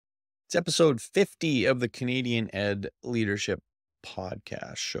It's episode 50 of the Canadian Ed Leadership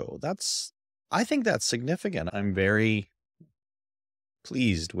Podcast show. I think that's significant. I'm very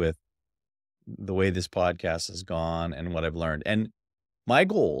pleased with the way this podcast has gone and what I've learned. And my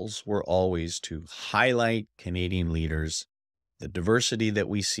goals were always to highlight Canadian leaders, the diversity that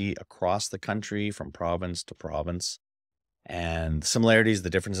we see across the country from province to province, and the similarities, the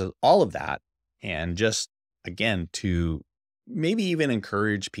differences, all of that. And just, again, to maybe even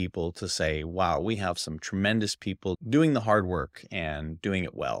encourage people to say, wow, we have some tremendous people doing the hard work and doing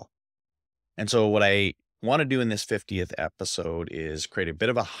it well. And so what I want to do in this 50th episode is create a bit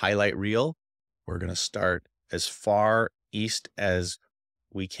of a highlight reel. We're going to start as far east as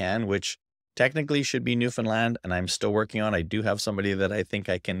we can, which technically should be Newfoundland, and I'm still working on. I do have somebody that I think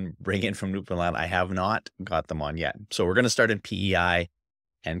I can bring in from Newfoundland. I have not got them on yet. So we're going to start in PEI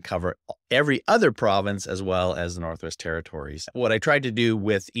and cover every other province as well as the Northwest Territories. What I tried to do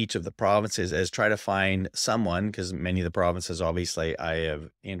with each of the provinces is try to find someone, because many of the provinces, obviously, I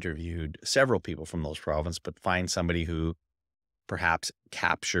have interviewed several people from those provinces, but find somebody who perhaps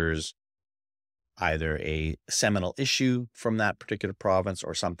captures either a seminal issue from that particular province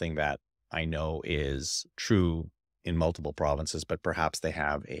or something that I know is true in multiple provinces, but perhaps they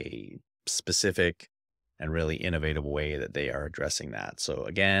have a specific and really innovative way that they are addressing that. So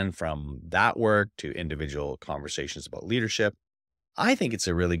again, from that work to individual conversations about leadership, I think it's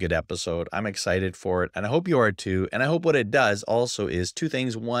a really good episode. I'm excited for it, and I hope you are too. And I hope what it does also is two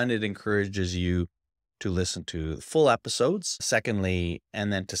things. One, it encourages you to listen to full episodes. Secondly,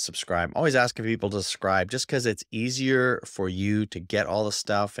 and then to subscribe. I'm always asking people to subscribe just because it's easier for you to get all the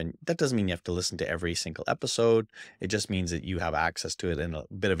stuff. And that doesn't mean you have to listen to every single episode. It just means that you have access to it in a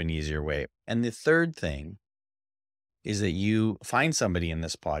bit of an easier way. And the third thing is that you find somebody in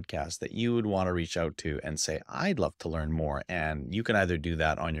this podcast that you would want to reach out to and say, I'd love to learn more. And you can either do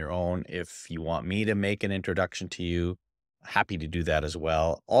that on your own. If you want me to make an introduction to you, happy to do that as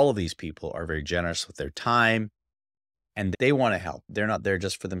well. All of these people are very generous with their time and they want to help. They're not there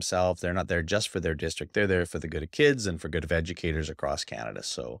just for themselves. They're not there just for their district. They're there for the good of kids and for good of educators across Canada.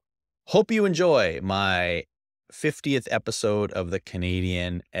 So hope you enjoy my 50th episode of the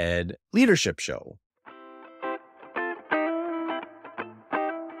Canadian Ed Leadership Show.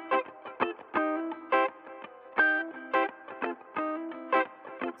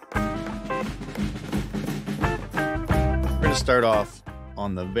 We're going to start off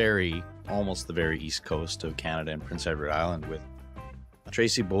on almost the very east coast of Canada and Prince Edward Island with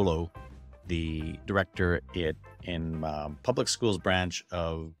Tracy Bolo, the director in public schools branch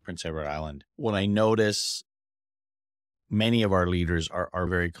of Prince Edward Island. What I notice many of our leaders are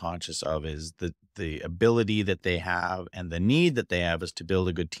very conscious of is the ability that they have and the need that they have is to build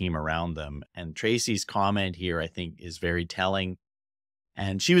a good team around them. And Tracy's comment here, I think, is very telling.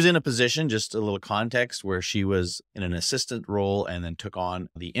 And she was in a position, just a little context, where she was in an assistant role and then took on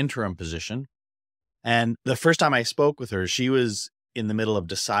the interim position. And the first time I spoke with her, she was in the middle of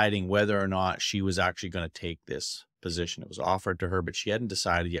deciding whether or not she was actually going to take this position. It was offered to her, but she hadn't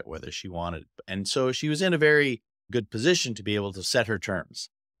decided yet whether she wanted it. And so she was in a very good position to be able to set her terms.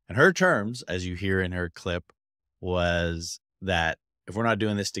 And her terms, as you hear in her clip, was that if we're not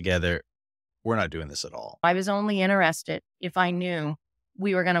doing this together, we're not doing this at all. I was only interested if I knew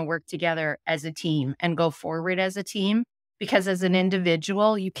we were going to work together as a team and go forward as a team, because as an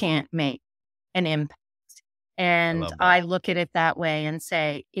individual, you can't make an impact. And I look at it that way and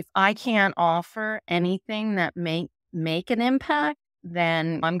say, if I can't offer anything that make an impact,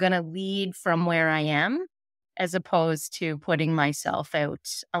 then I'm going to lead from where I am as opposed to putting myself out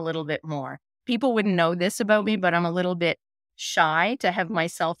a little bit more. People wouldn't know this about me, but I'm a little bit shy to have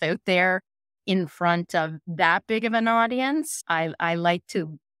myself out there in front of that big of an audience. I like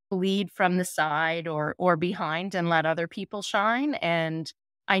to lead from the side or behind and let other people shine. And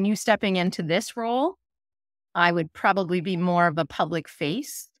I knew stepping into this role, I would probably be more of a public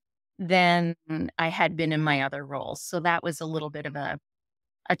face than I had been in my other roles. So that was a little bit of a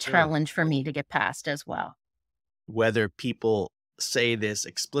challenge for me to get past as well. Whether people say this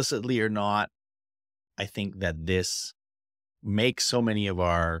explicitly or not, I think that this makes so many of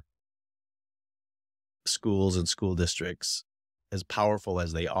our schools and school districts as powerful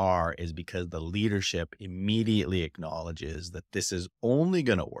as they are is because the leadership immediately acknowledges that this is only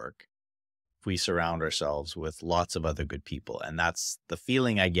going to work if we surround ourselves with lots of other good people. And that's the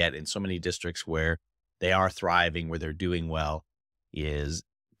feeling I get in so many districts where they are thriving, where they're doing well, is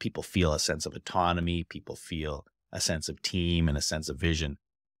people feel a sense of autonomy. People feel a sense of team and a sense of vision.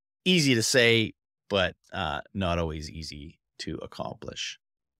 Easy to say, but not always easy to accomplish.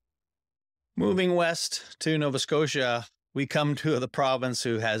 Moving west to Nova Scotia, we come to the province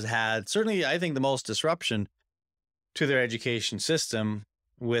who has had certainly, I think, the most disruption to their education system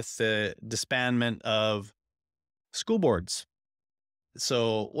with the disbandment of school boards.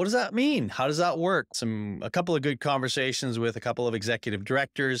 So what does that mean? How does that work? A couple of good conversations with a couple of executive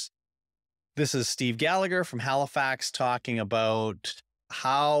directors. This is Steve Gallagher from Halifax talking about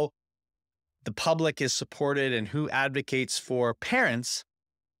how the public is supported and who advocates for parents,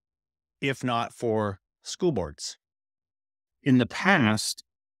 if not for school boards. In the past,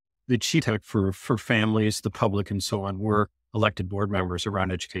 the chief for families, the public, and so on were elected board members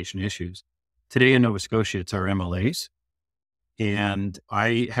around education issues. Today in Nova Scotia, it's our MLAs. And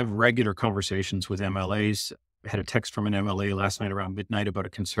I have regular conversations with MLAs. I had a text from an MLA last night around midnight about a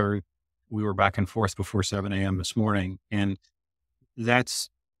concern. We were back and forth before 7 a.m. this morning. And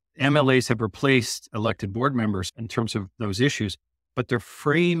MLAs have replaced elected board members in terms of those issues, but their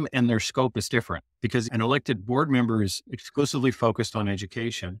frame and their scope is different because an elected board member is exclusively focused on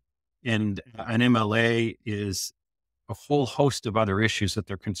education, and an MLA is a whole host of other issues that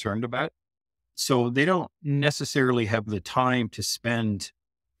they're concerned about. So they don't necessarily have the time to spend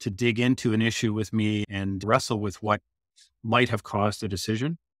to dig into an issue with me and wrestle with what might have caused a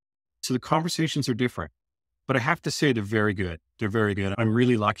decision. So the conversations are different, but I have to say they're very good. They're very good. I'm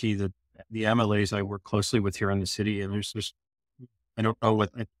really lucky that the MLAs I work closely with here in the city, and there's I don't know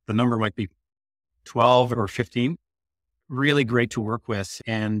what the number might be, 12 or 15, really great to work with.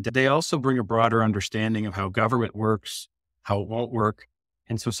 And they also bring a broader understanding of how government works, how it won't work.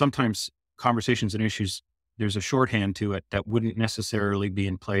 And so sometimes conversations and issues, there's a shorthand to it that wouldn't necessarily be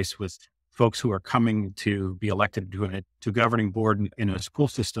in place with folks who are coming to be elected to governing board in a school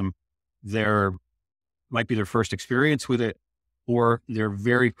system. There might be their first experience with it, or they're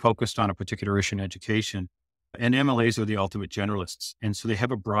very focused on a particular issue in education. And MLAs are the ultimate generalists. And so they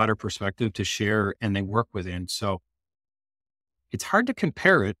have a broader perspective to share and they work within. So it's hard to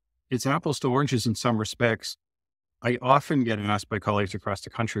compare it. It's apples to oranges in some respects. I often get asked by colleagues across the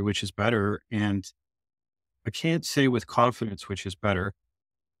country, which is better. And I can't say with confidence which is better.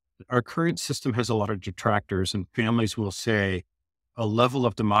 Our current system has a lot of detractors, and families will say a level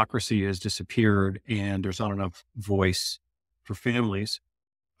of democracy has disappeared and there's not enough voice for families.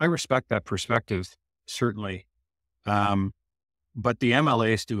 I respect that perspective, certainly. But the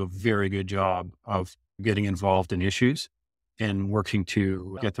MLAs do a very good job of getting involved in issues and working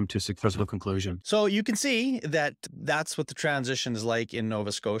to get them to a successful conclusion. So you can see that that's what the transition is like in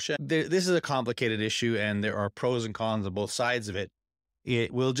Nova Scotia. This is a complicated issue and there are pros and cons on both sides of it.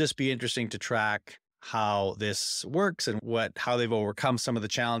 It will just be interesting to track how this works and how they've overcome some of the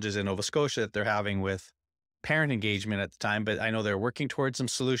challenges in Nova Scotia that they're having with parent engagement at the time. But I know they're working towards some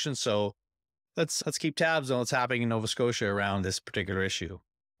solutions. So let's keep tabs on what's happening in Nova Scotia around this particular issue.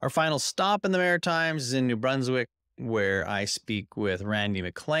 Our final stop in the Maritimes is in New Brunswick, where I speak with Randy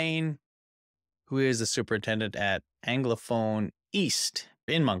McLean, who is the superintendent at Anglophone East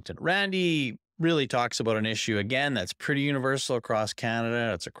in Moncton. Randy really talks about an issue, again, that's pretty universal across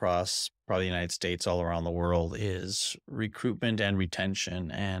Canada. It's across probably the United States, all around the world, is recruitment and retention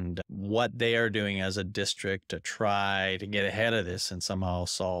and what they are doing as a district to try to get ahead of this and somehow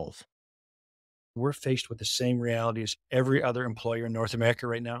solve. We're faced with the same reality as every other employer in North America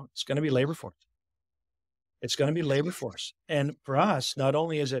right now. It's going to be labor force. It's going to be labor force. And for us, not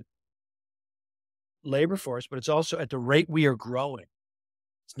only is it labor force, but it's also at the rate we are growing.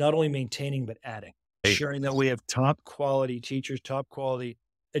 It's not only maintaining, but adding, ensuring that we have top quality teachers, top quality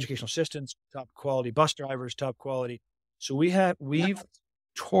educational assistants, top quality bus drivers, top quality. So we've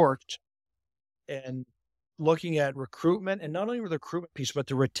torqued and looking at recruitment, and not only the recruitment piece, but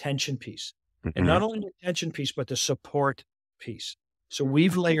the retention piece. And not only the retention piece, but the support piece. So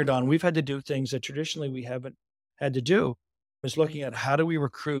we've layered on, we've had to do things that traditionally we haven't had to do, is looking at how do we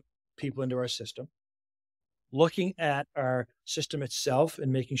recruit people into our system, looking at our system itself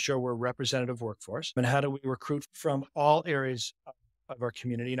and making sure we're a representative workforce, and how do we recruit from all areas of our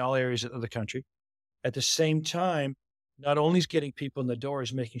community and all areas of the country. At the same time, not only is getting people in the door,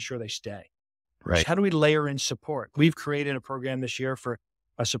 is making sure they stay. Right. So how do we layer in support? We've created a program this year for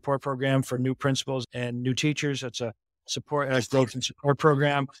a support program for new principals and new teachers. It's a growth and support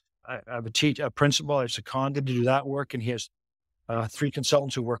program. I have a principal, I seconded to do that work, and he has 3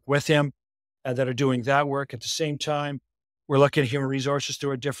 consultants who work with him that are doing that work. At the same time, we're looking at human resources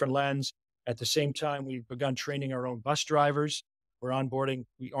through a different lens. At the same time, we've begun training our own bus drivers. We are onboarding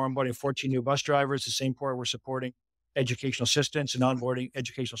 14 new bus drivers. The same point, we're supporting educational assistants and onboarding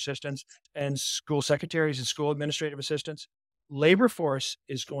educational assistants and school secretaries and school administrative assistants. Labor force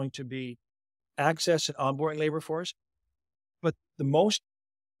is going to be access and onboarding labor force. But the most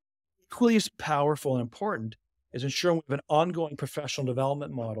equally as powerful and important is ensuring we have an ongoing professional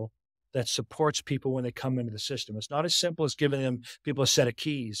development model that supports people when they come into the system. It's not as simple as giving them people a set of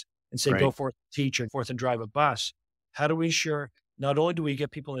keys and say, go forth, teach, or forth and drive a bus. How do we ensure not only do we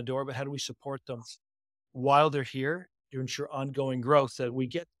get people in the door, but how do we support them while they're here to ensure ongoing growth, that we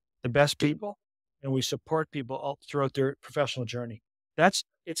get the best people and we support people all throughout their professional journey?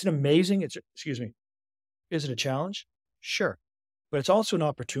 It's an amazing, is it a challenge? Sure. But it's also an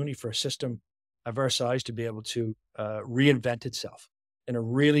opportunity for a system of our size to be able to reinvent itself in a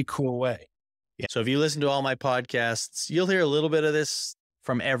really cool way. Yeah. So if you listen to all my podcasts, you'll hear a little bit of this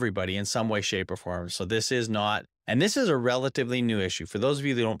from everybody in some way, shape, or form. So this is not, and this is a relatively new issue. For those of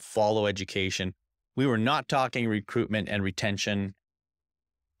you that don't follow education, we were not talking recruitment and retention.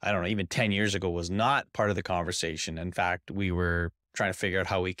 I don't know, even 10 years ago was not part of the conversation. In fact, we were trying to figure out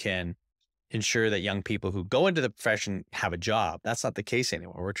how we can ensure that young people who go into the profession have a job. That's not the case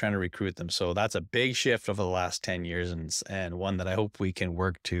anymore. We're trying to recruit them. So that's a big shift over the last 10 years and one that I hope we can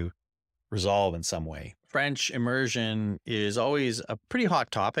work to resolve in some way. French immersion is always a pretty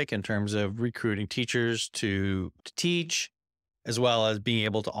hot topic in terms of recruiting teachers to teach, as well as being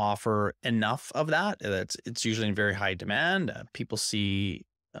able to offer enough of that. It's usually in very high demand. People see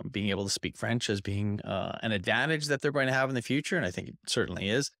being able to speak French as being an advantage that they're going to have in the future, and I think it certainly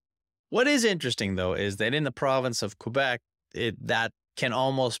is. What is interesting, though, is that in the province of Quebec, that can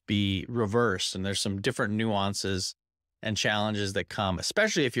almost be reversed, and there's some different nuances and challenges that come,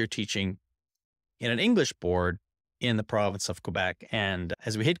 especially if you're teaching in an English board in the province of Quebec. And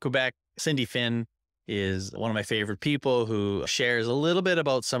as we hit Quebec, Cindy Finn is one of my favorite people who shares a little bit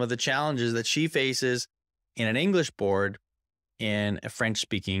about some of the challenges that she faces in an English board in a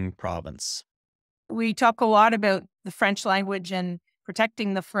French-speaking province. We talk a lot about the French language and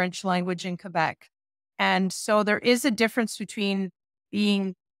protecting the French language in Quebec. And so there is a difference between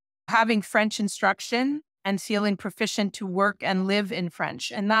having French instruction and feeling proficient to work and live in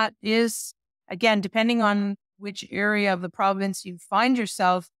French. And that is, again, depending on which area of the province you find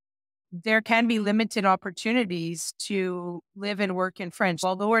yourself, there can be limited opportunities to live and work in French.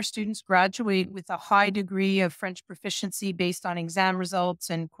 Although our students graduate with a high degree of French proficiency based on exam results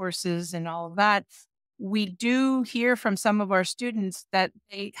and courses and all of that, we do hear from some of our students that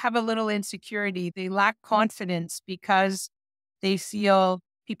they have a little insecurity. They lack confidence because they feel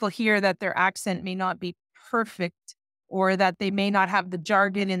people hear that their accent may not be perfect, or that they may not have the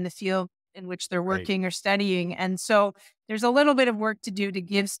jargon in the field in which they're working or studying. And so there's a little bit of work to do to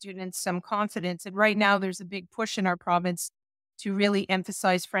give students some confidence. And right now there's a big push in our province to really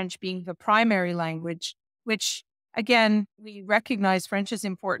emphasize French being the primary language, which, again, we recognize French is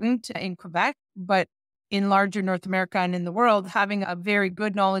important in Quebec, but in larger North America and in the world, having a very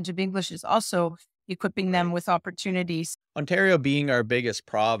good knowledge of English is also equipping them with opportunities. Ontario, being our biggest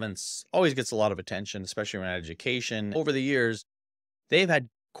province, always gets a lot of attention, especially around education. Over the years, they've had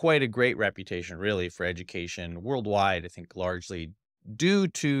quite a great reputation, really, for education worldwide, I think largely due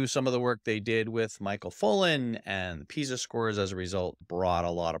to some of the work they did with Michael Fullan, and the PISA scores as a result brought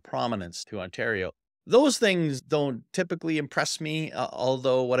a lot of prominence to Ontario. Those things don't typically impress me,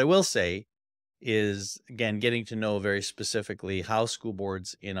 although what I will say is, again, getting to know very specifically how school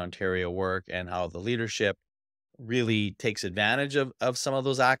boards in Ontario work and how the leadership really takes advantage of some of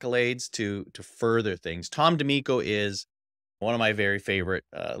those accolades to further things. Tom D'Amico is one of my very favorite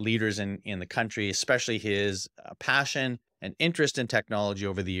leaders in the country, especially his passion and interest in technology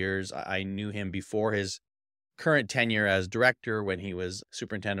over the years. I knew him before his current tenure as director, when he was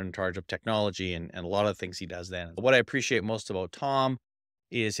superintendent in charge of technology, and a lot of the things he does then. What I appreciate most about Tom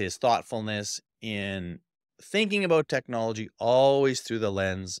is his thoughtfulness in thinking about technology always through the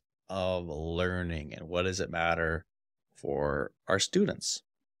lens of learning and what does it matter for our students.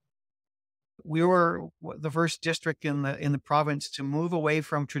 We were the first district in the province to move away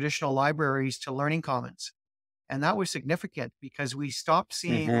from traditional libraries to learning commons. And that was significant because we stopped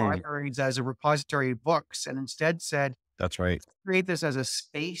seeing libraries as a repository of books and instead said, that's right, create this as a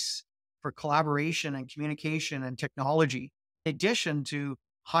space for collaboration and communication and technology, in addition to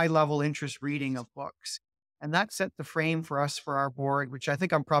high-level interest reading of books. And that set the frame for us, for our board, which I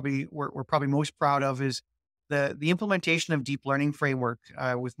think we're probably most proud of, is the implementation of deep learning framework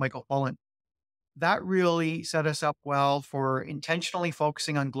with Michael Fullan. That really set us up well for intentionally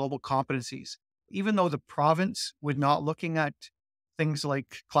focusing on global competencies. Even though the province was not looking at things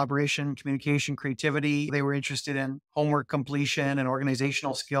like collaboration, communication, creativity, they were interested in homework completion and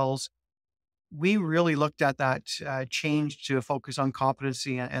organizational skills. We really looked at that change to a focus on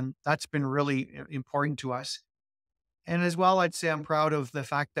competency, and that's been really important to us. And as well, I'd say I'm proud of the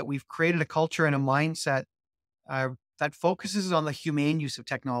fact that we've created a culture and a mindset that focuses on the humane use of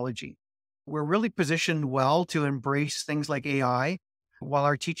technology. we're really positioned well to embrace things like AI, while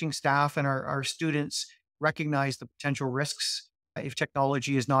our teaching staff and our students recognize the potential risks if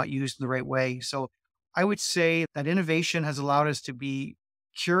technology is not used in the right way. So I would say that innovation has allowed us to be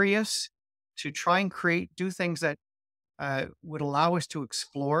curious, to try and do things that would allow us to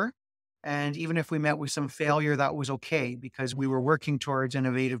explore. And even if we met with some failure, that was okay because we were working towards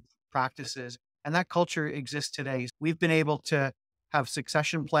innovative practices. And that culture exists today. We've been able to have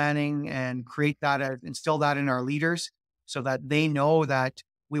succession planning and create that, instill that in our leaders so that they know that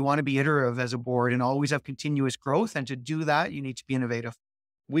we want to be iterative as a board and always have continuous growth. And to do that, you need to be innovative.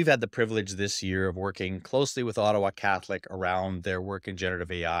 We've had the privilege this year of working closely with Ottawa Catholic around their work in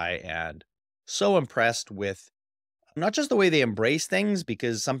generative AI, and so impressed with not just the way they embrace things,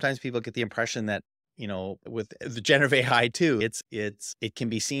 because sometimes people get the impression that, with the generative AI too, it can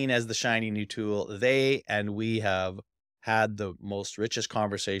be seen as the shiny new tool. They and we have had the most richest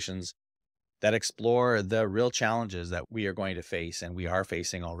conversations that explore the real challenges that we are going to face and we are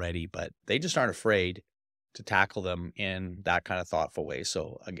facing already, but they just aren't afraid to tackle them in that kind of thoughtful way.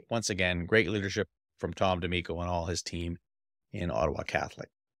 So once again, great leadership from Tom D'Amico and all his team in Ottawa Catholic.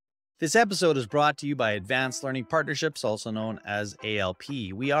 This episode is brought to you by Advanced Learning Partnerships, also known as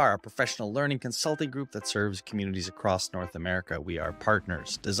ALP. We are a professional learning consulting group that serves communities across North America. We are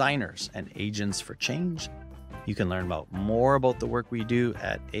partners, designers, and agents for change. You can learn more about the work we do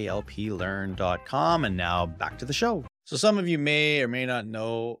at alplearn.com. And now back to the show. So some of you may or may not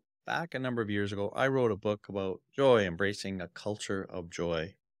know, back a number of years ago, I wrote a book about joy, embracing a culture of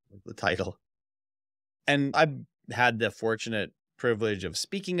joy, the title. And I've had the fortunate privilege of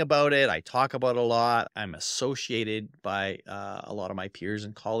speaking about it. I talk about it a lot. I'm associated by a lot of my peers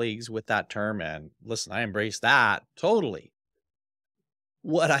and colleagues with that term. And listen, I embrace that totally.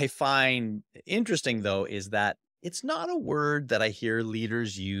 What I find interesting, though, is that it's not a word that I hear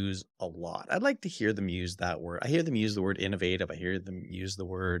leaders use a lot. I'd like to hear them use that word. I hear them use the word innovative. I hear them use the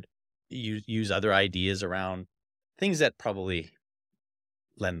word, use other ideas around things that probably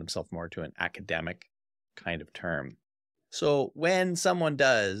lend themselves more to an academic kind of term. So when someone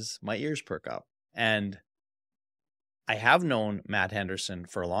does, my ears perk up. And I have known Matt Henderson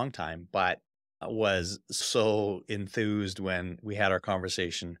for a long time, but was so enthused when we had our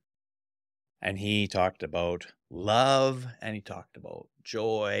conversation and he talked about love and he talked about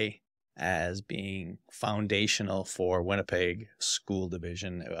joy as being foundational for Winnipeg School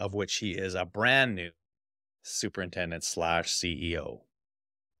Division, of which he is a brand new superintendent / CEO.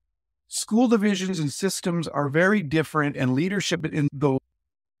 School divisions and systems are very different, and leadership in those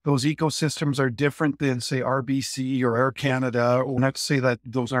ecosystems are different than, say, RBC or Air Canada. Or not to say that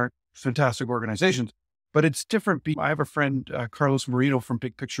those aren't fantastic organizations, but it's different. I have a friend, Carlos Marino from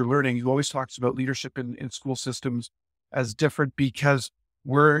Big Picture Learning, who always talks about leadership in school systems as different because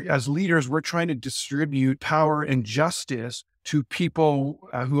as leaders, we're trying to distribute power and justice to people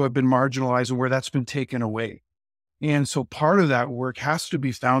who have been marginalized and where that's been taken away. And so part of that work has to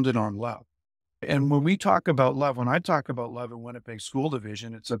be founded on love. And when I talk about love in Winnipeg School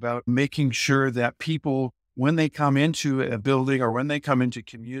Division, it's about making sure that people, when they come into a building or when they come into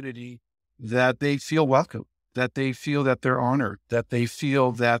community, that they feel welcome, that they feel that they're honored, that they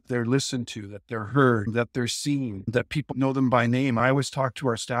feel that they're listened to, that they're heard, that they're seen, that people know them by name. I always talk to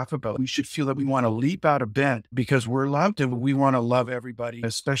our staff about, we should feel that we want to leap out of bed because we're loved and we want to love everybody,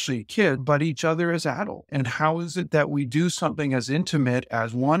 especially kids, but each other as adults. And how is it that we do something as intimate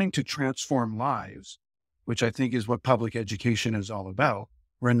as wanting to transform lives, which I think is what public education is all about.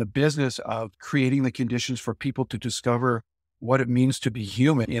 We're in the business of creating the conditions for people to discover what it means to be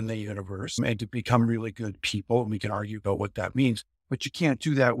human in the universe and to become really good people. And we can argue about what that means, but you can't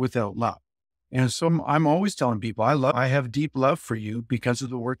do that without love. And so I'm always telling people, I have deep love for you because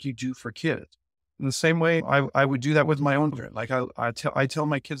of the work you do for kids. In the same way, I would do that with my own children. Like I tell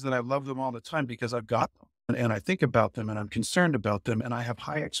my kids that I love them all the time because I've got them and I think about them and I'm concerned about them and I have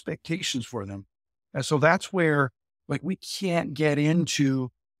high expectations for them. And so that's where, like, we can't get into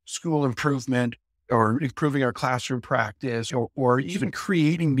school improvement or improving our classroom practice or even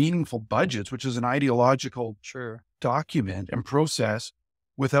creating meaningful budgets, which is an ideological document and process,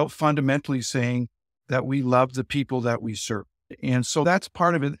 without fundamentally saying that we love the people that we serve. And so that's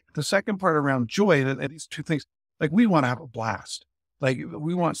part of it. The second part around joy, these two things, like, we want to have a blast. Like,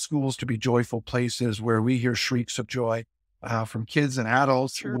 we want schools to be joyful places where we hear shrieks of joy from kids and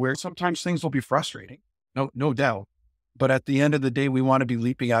adults, where sometimes things will be frustrating, no doubt. But at the end of the day, we want to be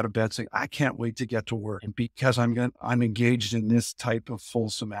leaping out of bed saying, I can't wait to get to work. And because I'm engaged in this type of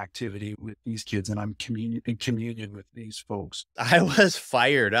fulsome activity with these kids and I'm in communion with these folks. I was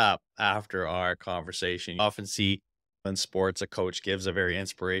fired up after our conversation. You often see In sports, a coach gives a very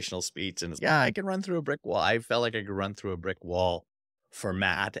inspirational speech and yeah, I can run through a brick wall. I felt like I could run through a brick wall for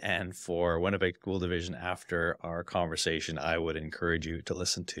Matt and for Winnipeg School Division. After our conversation, I would encourage you to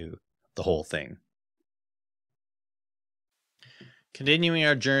listen to the whole thing. Continuing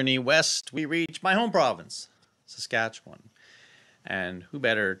our journey west, we reach my home province, Saskatchewan. And who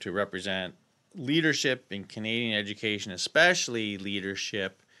better to represent leadership in Canadian education, especially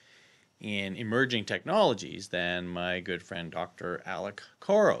leadership in emerging technologies, than my good friend Dr. Alec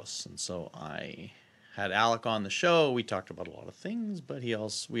Koros. And so I had Alec on the show. We talked about a lot of things, but we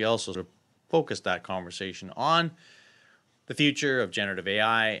also sort of focused that conversation on the future of generative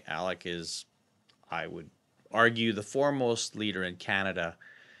AI. Alec is, I would argue, the foremost leader in Canada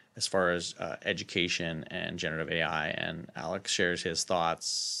as far as education and generative AI, and Alec shares his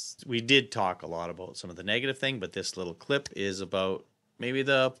thoughts. We did talk a lot about some of the negative thing, but this little clip is about maybe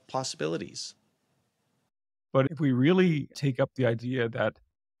the possibilities. But if we really take up the idea that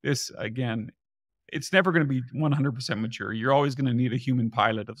this, again, it's never going to be 100% mature. You're always going to need a human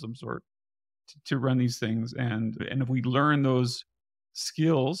pilot of some sort to run these things. And if we learn those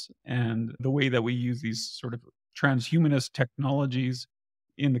skills and the way that we use these sort of transhumanist technologies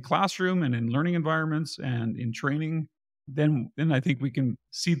in the classroom and in learning environments and in training, then I think we can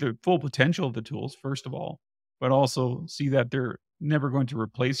see the full potential of the tools, first of all, but also see that they're never going to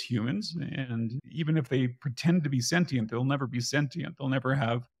replace humans. And even if they pretend to be sentient, they'll never be sentient. They'll never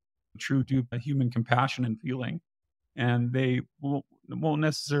have true to human compassion and feeling. And they won't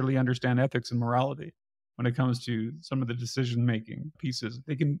necessarily understand ethics and morality when it comes to some of the decision-making pieces.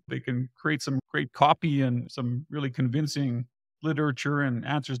 They can create some great copy and some really convincing literature and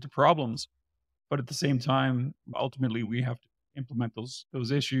answers to problems. But at the same time, ultimately, we have to implement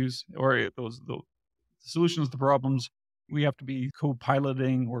those issues or those solutions to problems. We have to be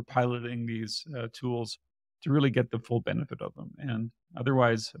co-piloting or piloting these tools to really get the full benefit of them. And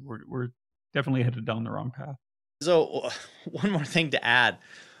otherwise, we're definitely headed down the wrong path. So one more thing to add.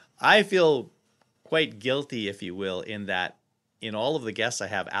 I feel quite guilty, if you will, in that in all of the guests I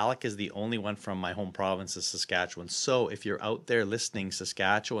have, Alec is the only one from my home province of Saskatchewan. So if you're out there listening,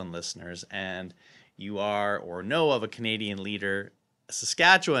 Saskatchewan listeners, and you are or know of a Canadian leader, a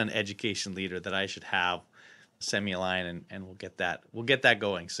Saskatchewan education leader that I should have, send me a line and we'll get that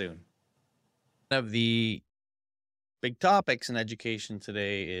going soon. One of the big topics in education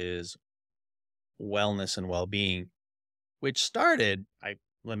today is wellness and well-being, which started,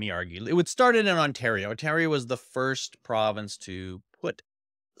 let me argue, it started in Ontario. Ontario was the first province to put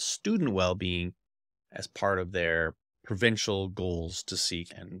student well-being as part of their provincial goals to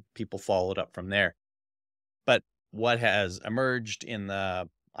seek, and people followed up from there. But what has emerged in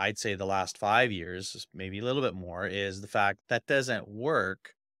I'd say the last 5 years, maybe a little bit more, is the fact that doesn't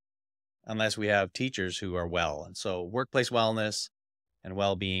work unless we have teachers who are well. And so workplace wellness and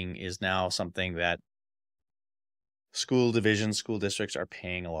well-being is now something that school divisions, school districts are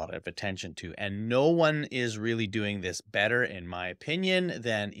paying a lot of attention to. And no one is really doing this better, in my opinion,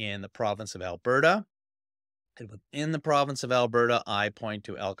 than in the province of Alberta. And within the province of Alberta, I point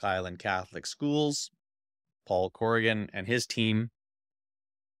to Elk Island Catholic Schools, Paul Corrigan and his team,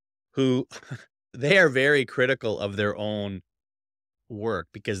 who they are very critical of their own work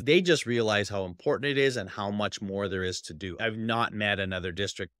because they just realize how important it is and how much more there is to do. I've not met another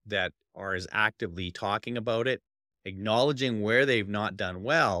district that is actively talking about it, acknowledging where they've not done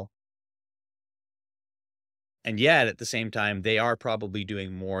well. And yet, at the same time, they are probably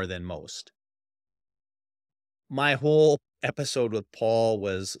doing more than most. My whole episode with Paul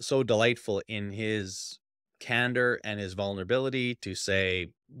was so delightful in his candor and his vulnerability to say,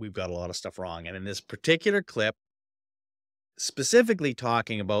 we've got a lot of stuff wrong. And in this particular clip, specifically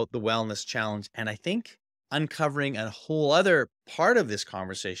talking about the wellness challenge, and I think uncovering a whole other part of this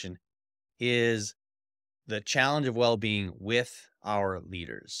conversation is the challenge of well-being with our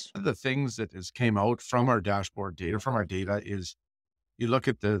leaders. One of the things that has came out from our dashboard data, from our data, is you look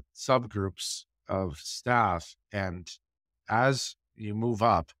at the subgroups of staff, and as you move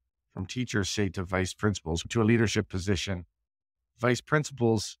up from teachers, say, to vice principals, to a leadership position, vice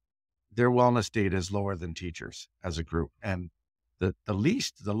principals, their wellness data is lower than teachers as a group. And the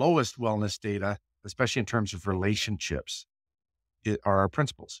lowest wellness data, especially in terms of relationships, are our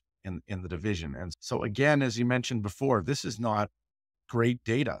principals in the division. And so again, as you mentioned before, this is not great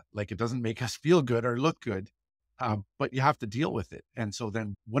data. Like, it doesn't make us feel good or look good, but you have to deal with it. And so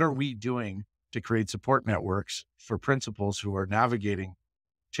then what are we doing to create support networks for principals who are navigating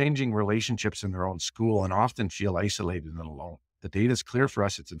changing relationships in their own school and often feel isolated and alone? The data is clear for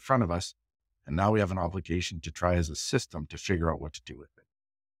us. It's in front of us. And now we have an obligation to try as a system to figure out what to do with it.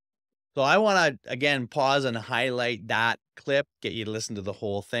 So I want to, again, pause and highlight that clip, get you to listen to the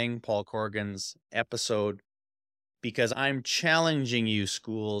whole thing, Paul Corrigan's episode, because I'm challenging you,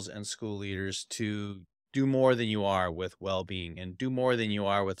 schools and school leaders, to do more than you are with well-being and do more than you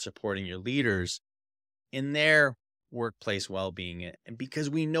are with supporting your leaders in their workplace well-being. And because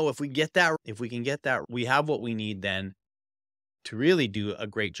we know if we can get that, we have what we need then to really do a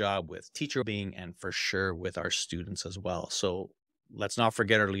great job with teacher being and for sure with our students as well. So let's not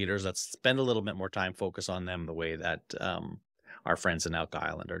forget our leaders. Let's spend a little bit more time focus on them the way that our friends in Elk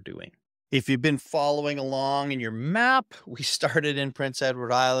Island are doing. If you've been following along in your map, we started in Prince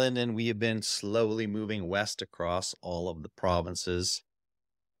Edward Island and we have been slowly moving west across all of the provinces.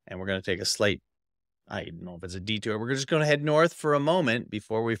 And we're going to take a slight, I don't know if it's a detour. We're just going to head north for a moment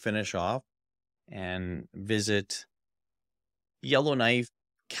before we finish off and visit Yellowknife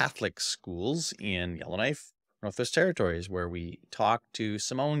Catholic schools in Yellowknife, Northwest Territories, where we talk to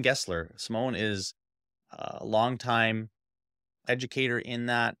Simone Gessler. Simone is a longtime educator in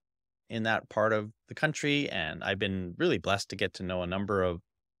that part of the country, and I've been really blessed to get to know a number of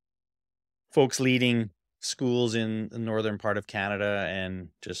folks leading schools in the northern part of Canada and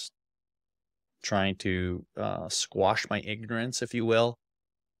just trying to squash my ignorance, if you will.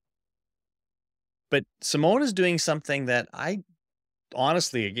 But Simone is doing something that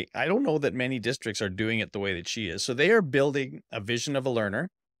honestly, I don't know that many districts are doing it the way that she is. So they are building a vision of a learner,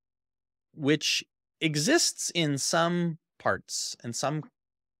 which exists in some parts and some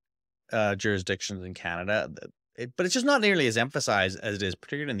jurisdictions in Canada, but it's just not nearly as emphasized as it is,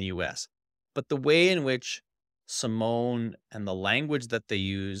 particularly in the US. But the way in which Simone and the language that they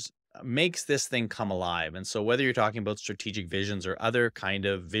use makes this thing come alive. And so whether you're talking about strategic visions or other kind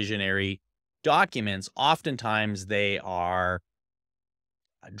of visionary documents, oftentimes they are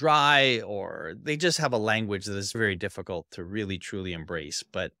dry or they just have a language that is very difficult to really truly embrace.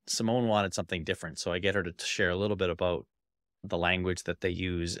 But Simone wanted something different. So I get her to share a little bit about the language that they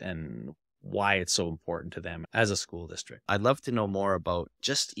use and why it's so important to them as a school district. I'd love to know more about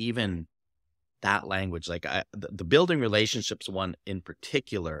just even that language. Like the building relationships one in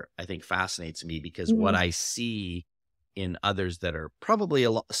particular, I think fascinates me because what I see in others that are probably a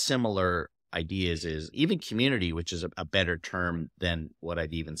lot similar ideas is even community, which is a better term than what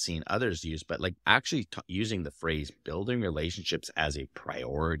I've even seen others use, but like actually using the phrase building relationships as a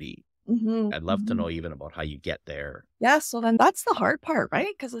priority. I'd love to know even about how you get there. Yeah, so then that's the hard part, right?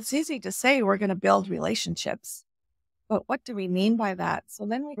 Because it's easy to say we're going to build relationships, but what do we mean by that? So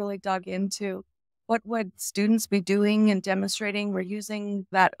then we really dug into what would students be doing and demonstrating. We're using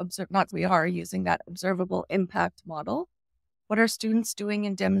that, using that observable impact model. What are students doing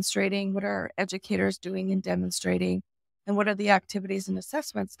and demonstrating? What are educators doing and demonstrating? And what are the activities and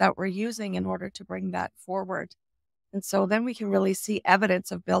assessments that we're using in order to bring that forward? And so then we can really see evidence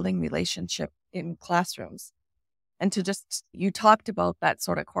of building relationship in classrooms. And you talked about that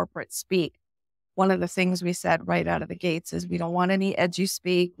sort of corporate speak. One of the things we said right out of the gates is we don't want any edu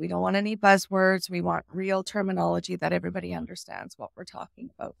speak. We don't want any buzzwords. We want real terminology that everybody understands what we're talking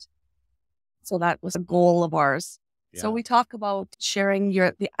about. So that was a goal of ours. Yeah. So we talk about sharing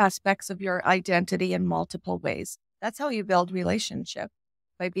the aspects of your identity in multiple ways. That's how you build relationship.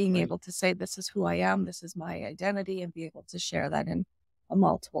 By being able to say, this is who I am, this is my identity, and be able to share that in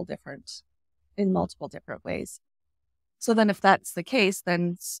multiple different ways. So then if that's the case,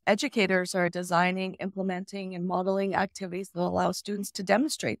 then educators are designing, implementing, and modeling activities that allow students to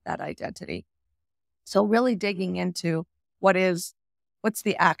demonstrate that identity. So really digging into what's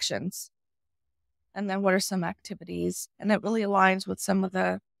the actions, and then what are some activities, and it really aligns with some of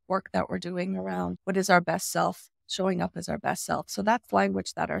the work that we're doing around what is our best self, showing up as our best self. So that's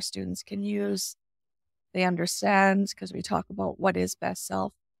language that our students can use. They understand because we talk about what is best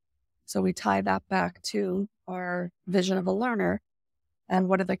self. So we tie that back to our vision of a learner and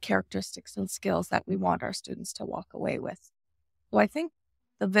what are the characteristics and skills that we want our students to walk away with. So I think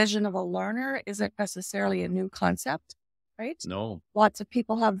the vision of a learner isn't necessarily a new concept, right? No. Lots of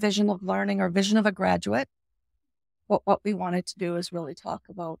people have vision of learning or vision of a graduate. What we wanted to do is really talk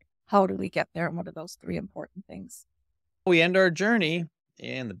about how do we get there and what are those three important things. We end our journey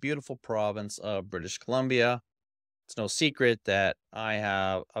in the beautiful province of British Columbia. It's no secret that I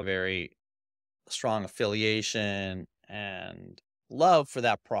have a very strong affiliation and love for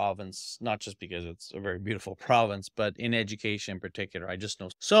that province, not just because it's a very beautiful province, but in education in particular. I just know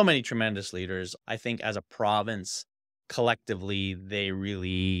so many tremendous leaders. I think as a province, collectively, they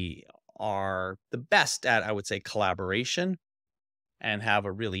really are the best at, I would say, collaboration and have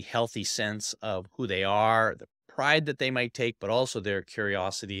a really healthy sense of who they are, the pride that they might take, but also their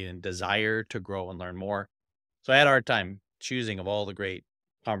curiosity and desire to grow and learn more. So I had a hard time choosing of all the great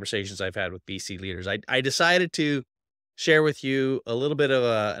conversations I've had with BC leaders. I decided to share with you a little bit of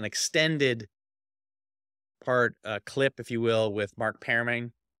an extended clip, if you will, with Mark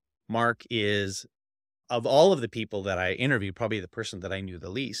Perming. Mark is, of all of the people that I interviewed, probably the person that I knew the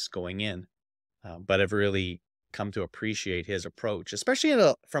least going in, but I've really come to appreciate his approach,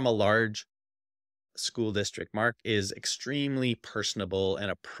 especially from a large school district. Mark is extremely personable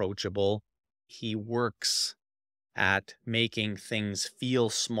and approachable. He works at making things feel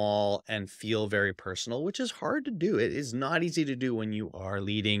small and feel very personal, which is hard to do. It is not easy to do when you are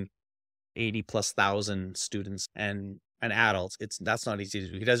leading 80,000+ students and adults. That's not easy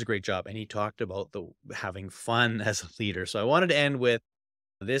to do. He does a great job. And he talked about having fun as a leader. So I wanted to end with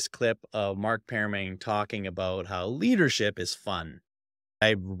this clip of Mark Perming talking about how leadership is fun.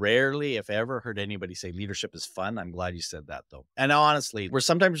 I rarely, if ever, heard anybody say leadership is fun. I'm glad you said that, though. And honestly, we're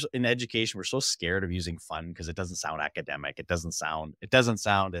sometimes in education, we're so scared of using fun because it doesn't sound academic. It doesn't sound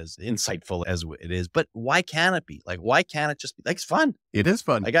as insightful as it is. But why can't it be? Like, why can't it just be like, it's fun? It is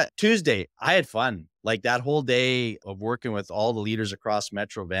fun. Tuesday, I had fun. Like that whole day of working with all the leaders across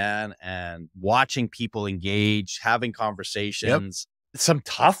Metro Van and watching people engage, having conversations. Yep. Some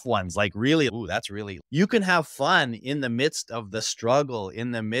tough ones, like really, you can have fun in the midst of the struggle,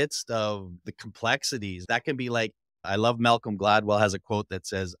 in the midst of the complexities. That can be like, I love Malcolm Gladwell has a quote that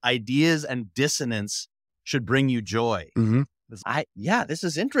says, ideas and dissonance should bring you joy. Mm-hmm. This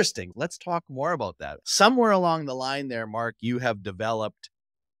is interesting. Let's talk more about that. Somewhere along the line there, Mark, you have developed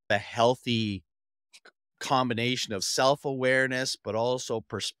a healthy combination of self-awareness, but also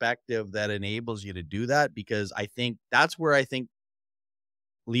perspective that enables you to do that, because I think that's where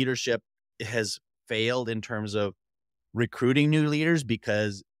leadership has failed in terms of recruiting new leaders,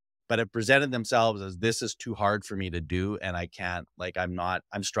 but have presented themselves as, this is too hard for me to do. And I can't,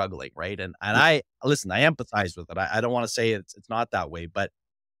 I'm struggling. Right. And I empathize with it. I don't want to say it's not that way, but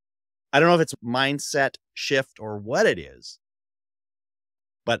I don't know if it's mindset shift or what it is,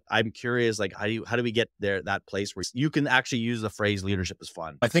 but I'm curious, how do we get there, that place where you can actually use the phrase leadership is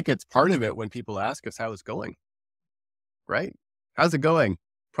fun? I think it's part of it when people ask us how it's going, right? How's it going?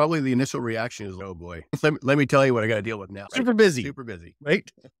 Probably the initial reaction is, oh boy, let me tell you what I got to deal with now. Super busy,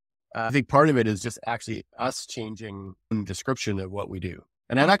 right? I think part of it is just actually us changing the description of what we do.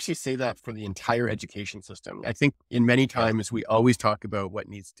 And I'd actually say that for the entire education system. I think in many times we always talk about what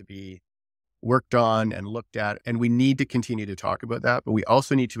needs to be worked on and looked at, and we need to continue to talk about that, but we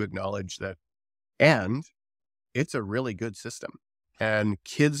also need to acknowledge that, and it's a really good system. And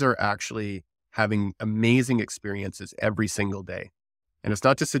kids are actually having amazing experiences every single day. And it's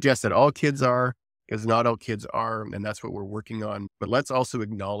not to suggest that all kids are, because not all kids are, and that's what we're working on. But let's also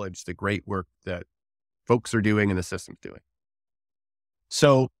acknowledge the great work that folks are doing and the system's doing.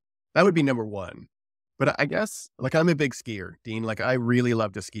 So that would be number one. But I guess, I'm a big skier, Dean. I really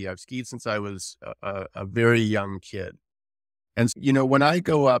love to ski. I've skied since I was a very young kid. And, when I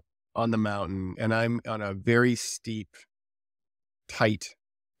go up on the mountain and I'm on a very steep, tight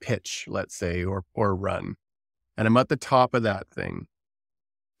pitch, let's say, or run, and I'm at the top of that thing.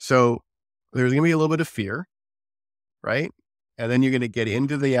 So there's going to be a little bit of fear, right? And then you're going to get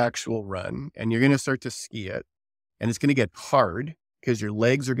into the actual run and you're going to start to ski it. And it's going to get hard because your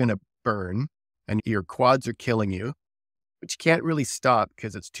legs are going to burn and your quads are killing you, but you can't really stop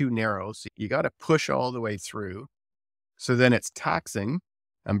because it's too narrow. So you got to push all the way through. So then it's taxing.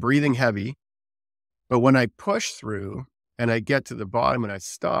 I'm breathing heavy. But when I push through and I get to the bottom and I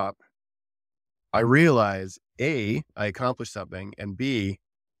stop, I realize A, I accomplished something, and B,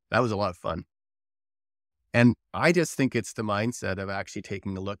 that was a lot of fun. And I just think it's the mindset of actually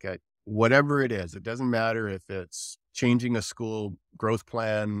taking a look at whatever it is. It doesn't matter if it's changing a school growth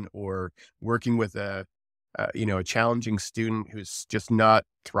plan or working with a challenging student who's just not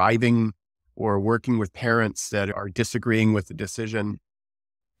thriving, or working with parents that are disagreeing with the decision.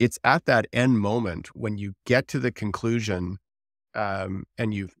 It's at that end moment when you get to the conclusion and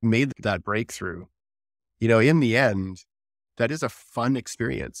you've made that breakthrough, in the end, that is a fun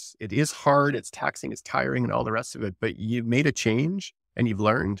experience. It is hard, it's taxing, it's tiring and all the rest of it, but you've made a change and you've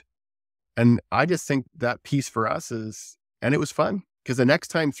learned. And I just think that piece for us and it was fun because the next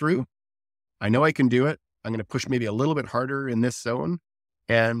time through, I know I can do it. I'm going to push maybe a little bit harder in this zone,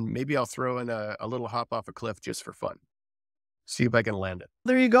 and maybe I'll throw in a little hop off a cliff just for fun. See if I can land it.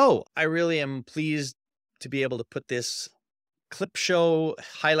 There you go. I really am pleased to be able to put this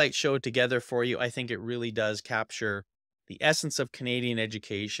highlight show together for you. I think it really does capture the essence of Canadian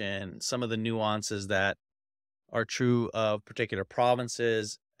education, some of the nuances that are true of particular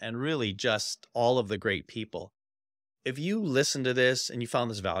provinces, and really just all of the great people. If you listen to this and you found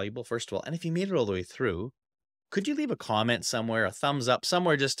this valuable, first of all, and if you made it all the way through, could you leave a comment somewhere, a thumbs up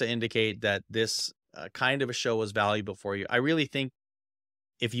somewhere, just to indicate that this kind of a show was valuable for you? I really think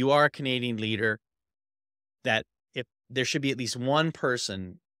if you are a Canadian leader, that if there should be at least one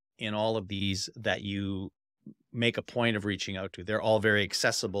person in all of these that you make a point of reaching out to. They're all very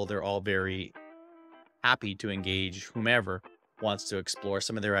accessible. They're all very happy to engage whomever wants to explore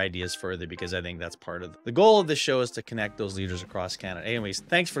some of their ideas further, because I think that's part of the goal of this show, is to connect those leaders across Canada. Anyways,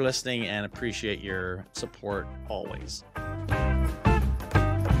 thanks for listening and appreciate your support always.